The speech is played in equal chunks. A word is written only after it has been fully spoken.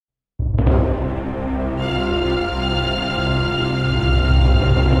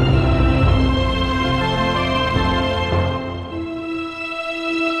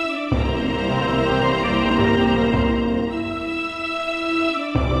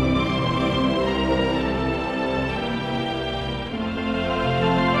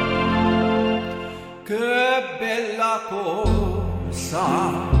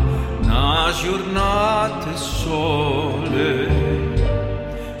giornata sole,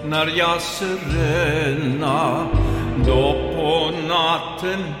 un'aria serena dopo una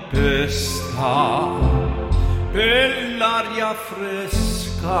tempesta, per l'aria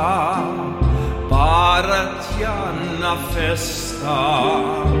fresca parati a una festa.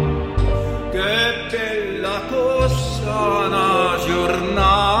 Che bella cosa una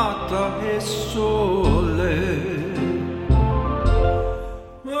giornata e sole.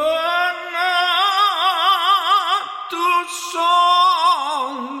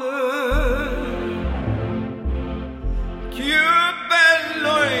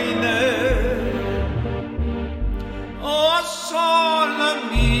 Sole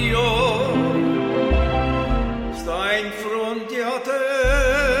mio, sta in fronte a te.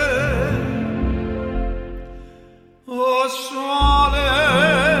 Oh sole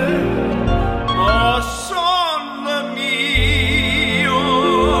mio,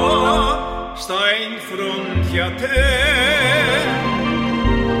 sta in fronte a te.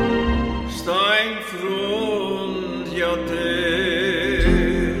 Sta in fronte a te.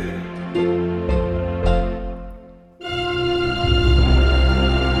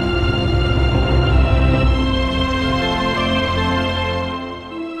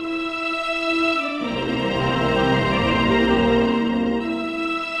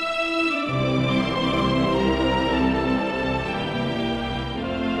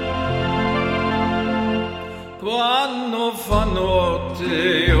 Quando fa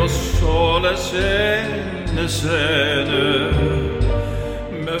notte o sole se ne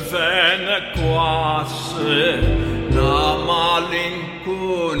me viene quasi una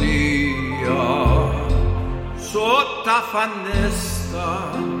malinconia. Sotto la finestra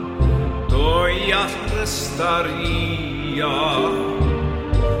toia restaria.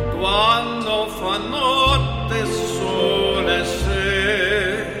 Quando fa notte sole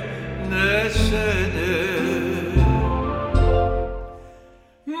se ne